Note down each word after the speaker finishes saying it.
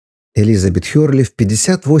Элизабет Хёрли в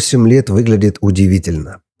 58 лет выглядит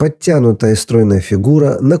удивительно. Подтянутая стройная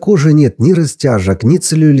фигура, на коже нет ни растяжек, ни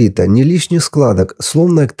целлюлита, ни лишних складок,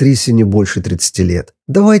 словно актрисе не больше 30 лет.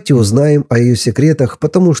 Давайте узнаем о ее секретах,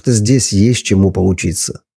 потому что здесь есть чему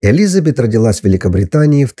поучиться. Элизабет родилась в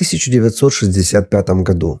Великобритании в 1965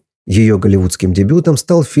 году. Ее голливудским дебютом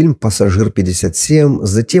стал фильм «Пассажир 57»,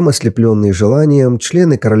 затем «Ослепленные желанием»,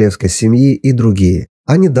 «Члены королевской семьи» и другие.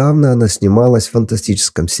 А недавно она снималась в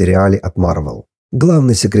фантастическом сериале от Marvel.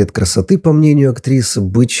 Главный секрет красоты, по мнению актрисы,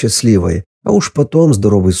 быть счастливой, а уж потом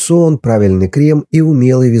здоровый сон, правильный крем и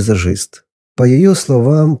умелый визажист. По ее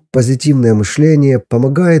словам, позитивное мышление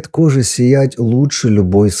помогает коже сиять лучше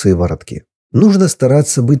любой сыворотки. Нужно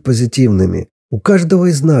стараться быть позитивными. У каждого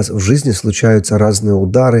из нас в жизни случаются разные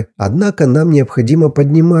удары, однако нам необходимо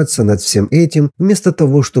подниматься над всем этим вместо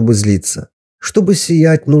того, чтобы злиться. Чтобы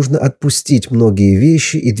сиять, нужно отпустить многие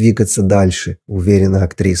вещи и двигаться дальше, уверена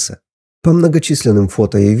актриса. По многочисленным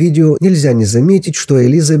фото и видео нельзя не заметить, что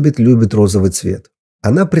Элизабет любит розовый цвет.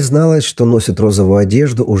 Она призналась, что носит розовую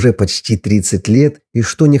одежду уже почти 30 лет и,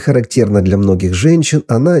 что не характерно для многих женщин,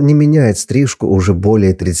 она не меняет стрижку уже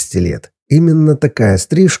более 30 лет. Именно такая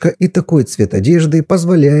стрижка и такой цвет одежды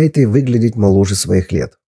позволяет ей выглядеть моложе своих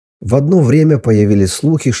лет. В одно время появились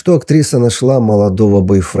слухи, что актриса нашла молодого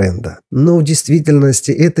бойфренда. Но в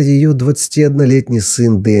действительности это ее 21-летний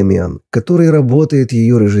сын Дэмиан, который работает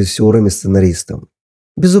ее режиссером и сценаристом.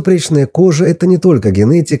 Безупречная кожа – это не только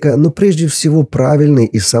генетика, но прежде всего правильный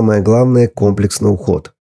и, самое главное, комплексный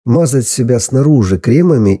уход. Мазать себя снаружи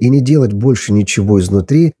кремами и не делать больше ничего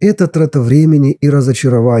изнутри – это трата времени и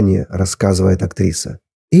разочарование, рассказывает актриса.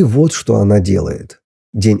 И вот что она делает.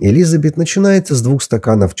 День Элизабет начинается с 2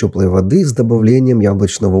 стаканов теплой воды с добавлением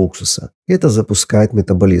яблочного уксуса. Это запускает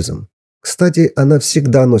метаболизм. Кстати, она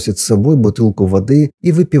всегда носит с собой бутылку воды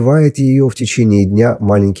и выпивает ее в течение дня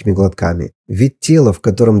маленькими глотками. Ведь тело, в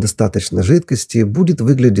котором достаточно жидкости, будет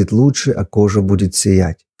выглядеть лучше, а кожа будет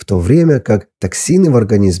сиять. В то время как токсины в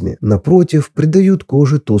организме, напротив, придают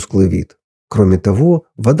коже тусклый вид. Кроме того,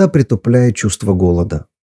 вода притупляет чувство голода.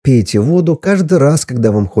 Пейте воду каждый раз,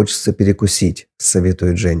 когда вам хочется перекусить,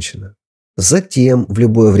 советует женщина. Затем, в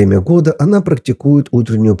любое время года, она практикует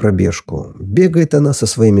утреннюю пробежку. Бегает она со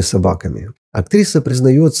своими собаками. Актриса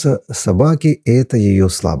признается, собаки – это ее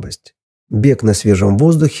слабость. Бег на свежем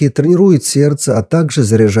воздухе тренирует сердце, а также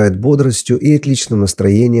заряжает бодростью и отличным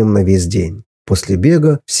настроением на весь день. После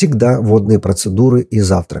бега всегда водные процедуры и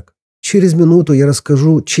завтрак. Через минуту я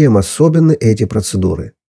расскажу, чем особенны эти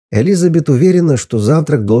процедуры. Элизабет уверена, что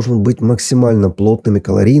завтрак должен быть максимально плотным и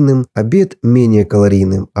калорийным, обед менее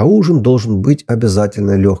калорийным, а ужин должен быть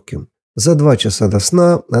обязательно легким. За 2 часа до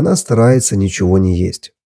сна она старается ничего не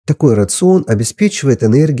есть. Такой рацион обеспечивает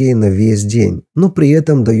энергией на весь день, но при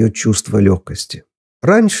этом дает чувство легкости.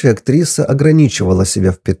 Раньше актриса ограничивала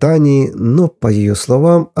себя в питании, но, по ее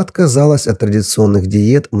словам, отказалась от традиционных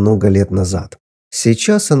диет много лет назад.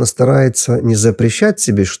 Сейчас она старается не запрещать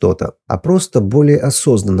себе что-то, а просто более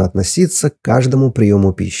осознанно относиться к каждому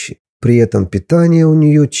приему пищи. При этом питание у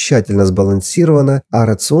нее тщательно сбалансировано, а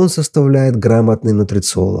рацион составляет грамотный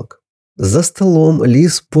нутрициолог. За столом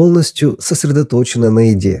Лиз полностью сосредоточена на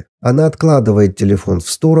еде. Она откладывает телефон в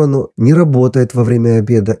сторону, не работает во время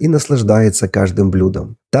обеда и наслаждается каждым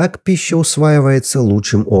блюдом. Так пища усваивается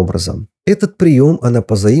лучшим образом. Этот прием она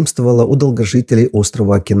позаимствовала у долгожителей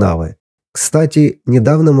острова Окинавы. Кстати,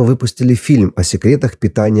 недавно мы выпустили фильм о секретах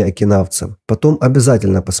питания окинавцев. Потом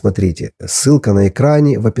обязательно посмотрите. Ссылка на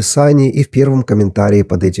экране, в описании и в первом комментарии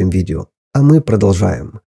под этим видео. А мы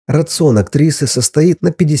продолжаем. Рацион актрисы состоит на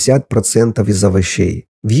 50% из овощей.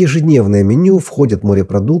 В ежедневное меню входят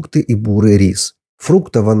морепродукты и бурый рис.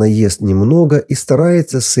 Фруктов она ест немного и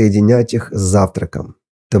старается соединять их с завтраком.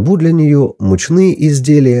 Табу для нее – мучные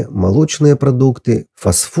изделия, молочные продукты,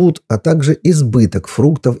 фастфуд, а также избыток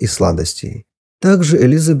фруктов и сладостей. Также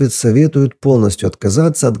Элизабет советует полностью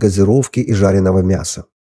отказаться от газировки и жареного мяса.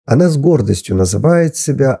 Она с гордостью называет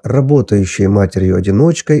себя работающей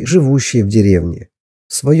матерью-одиночкой, живущей в деревне.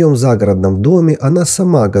 В своем загородном доме она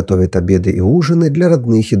сама готовит обеды и ужины для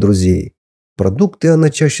родных и друзей. Продукты она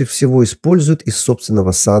чаще всего использует из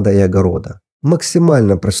собственного сада и огорода.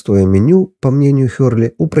 Максимально простое меню, по мнению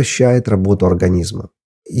Хёрли, упрощает работу организма.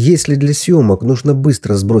 Если для съемок нужно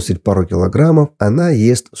быстро сбросить пару килограммов, она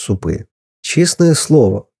ест супы. Честное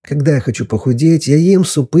слово, когда я хочу похудеть, я ем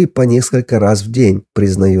супы по несколько раз в день,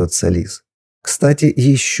 признается Лиз. Кстати,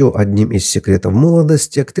 еще одним из секретов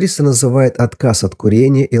молодости актриса называет отказ от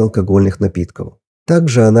курения и алкогольных напитков.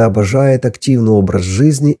 Также она обожает активный образ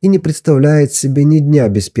жизни и не представляет себе ни дня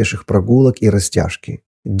без пеших прогулок и растяжки.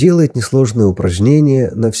 Делает несложные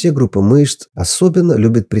упражнения на все группы мышц, особенно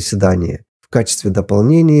любит приседания. В качестве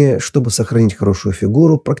дополнения, чтобы сохранить хорошую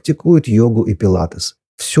фигуру, практикует йогу и пилатес.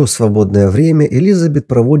 Все свободное время Элизабет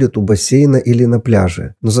проводит у бассейна или на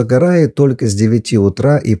пляже, но загорает только с 9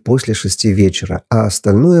 утра и после 6 вечера, а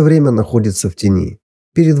остальное время находится в тени.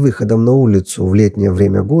 Перед выходом на улицу в летнее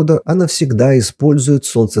время года она всегда использует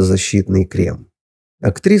солнцезащитный крем.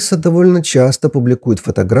 Актриса довольно часто публикует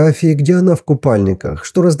фотографии, где она в купальниках,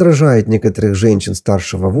 что раздражает некоторых женщин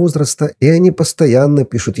старшего возраста, и они постоянно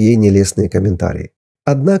пишут ей нелестные комментарии.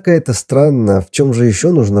 Однако это странно, в чем же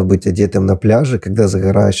еще нужно быть одетым на пляже, когда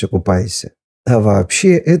загораешь и купаешься? А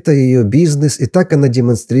вообще, это ее бизнес, и так она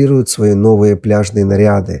демонстрирует свои новые пляжные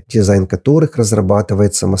наряды, дизайн которых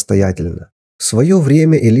разрабатывает самостоятельно. В свое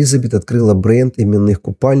время Элизабет открыла бренд именных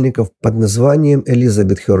купальников под названием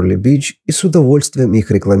Элизабет Хёрли Бич и с удовольствием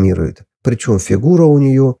их рекламирует. Причем фигура у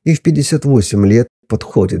нее и в 58 лет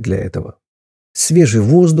подходит для этого. Свежий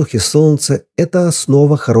воздух и солнце – это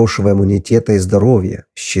основа хорошего иммунитета и здоровья,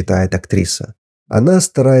 считает актриса. Она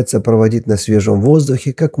старается проводить на свежем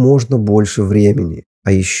воздухе как можно больше времени.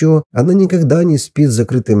 А еще она никогда не спит с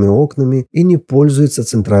закрытыми окнами и не пользуется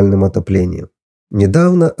центральным отоплением.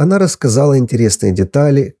 Недавно она рассказала интересные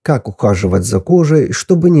детали, как ухаживать за кожей,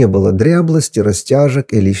 чтобы не было дряблости,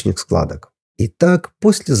 растяжек и лишних складок. Итак,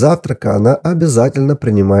 после завтрака она обязательно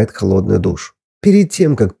принимает холодный душ. Перед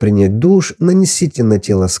тем, как принять душ, нанесите на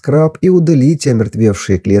тело скраб и удалите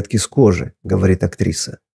омертвевшие клетки с кожи, говорит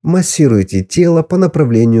актриса. Массируйте тело по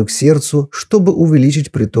направлению к сердцу, чтобы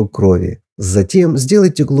увеличить приток крови. Затем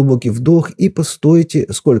сделайте глубокий вдох и постойте,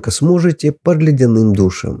 сколько сможете, под ледяным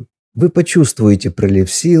душем. Вы почувствуете прилив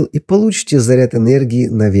сил и получите заряд энергии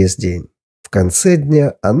на весь день. В конце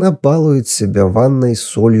дня она балует себя ванной с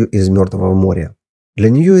солью из Мертвого моря. Для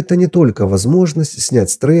нее это не только возможность снять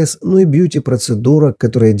стресс, но и бьюти-процедура,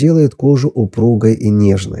 которая делает кожу упругой и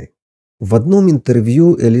нежной. В одном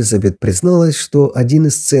интервью Элизабет призналась, что один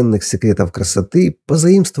из ценных секретов красоты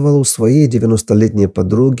позаимствовала у своей 90-летней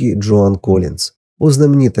подруги Джоан Коллинз. У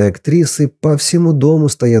знаменитой актрисы по всему дому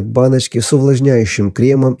стоят баночки с увлажняющим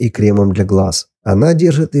кремом и кремом для глаз. Она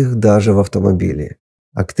держит их даже в автомобиле.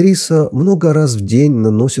 Актриса много раз в день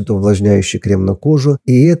наносит увлажняющий крем на кожу,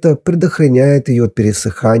 и это предохраняет ее от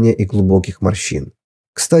пересыхания и глубоких морщин.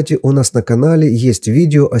 Кстати, у нас на канале есть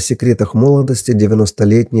видео о секретах молодости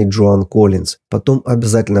 90-летней Джоан Коллинз. Потом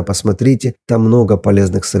обязательно посмотрите, там много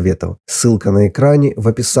полезных советов. Ссылка на экране, в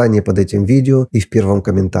описании под этим видео и в первом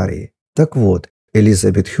комментарии. Так вот,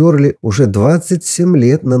 Элизабет Хёрли уже 27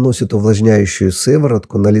 лет наносит увлажняющую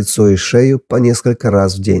сыворотку на лицо и шею по несколько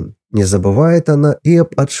раз в день. Не забывает она и об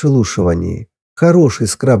отшелушивании. Хороший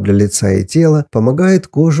скраб для лица и тела помогает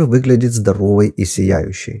коже выглядеть здоровой и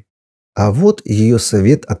сияющей. А вот ее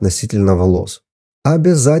совет относительно волос.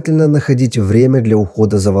 Обязательно находите время для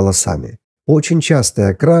ухода за волосами. Очень частое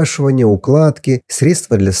окрашивание, укладки,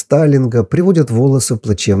 средства для стайлинга приводят волосы в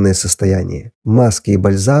плачевное состояние. Маски и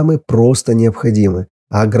бальзамы просто необходимы,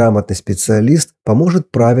 а грамотный специалист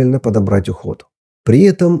поможет правильно подобрать уход. При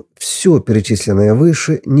этом все перечисленное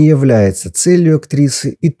выше не является целью актрисы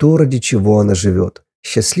и то, ради чего она живет.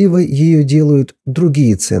 Счастливой ее делают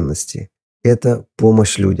другие ценности. Это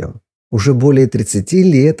помощь людям. Уже более 30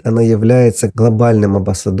 лет она является глобальным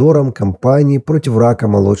амбассадором кампании против рака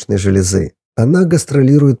молочной железы. Она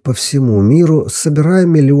гастролирует по всему миру, собирая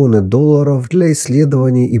миллионы долларов для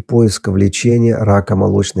исследований и поисков лечения рака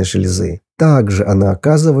молочной железы. Также она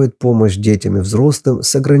оказывает помощь детям и взрослым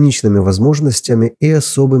с ограниченными возможностями и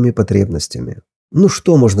особыми потребностями. Ну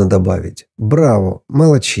что можно добавить? Браво,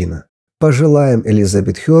 молодчина! Пожелаем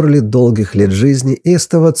Элизабет Хёрли долгих лет жизни и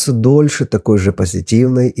оставаться дольше такой же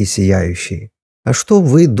позитивной и сияющей. А что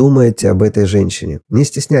вы думаете об этой женщине? Не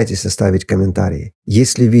стесняйтесь оставить комментарии.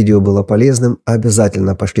 Если видео было полезным,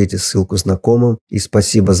 обязательно пошлите ссылку знакомым и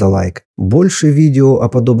спасибо за лайк. Больше видео о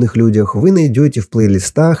подобных людях вы найдете в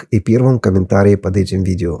плейлистах и первом комментарии под этим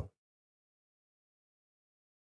видео.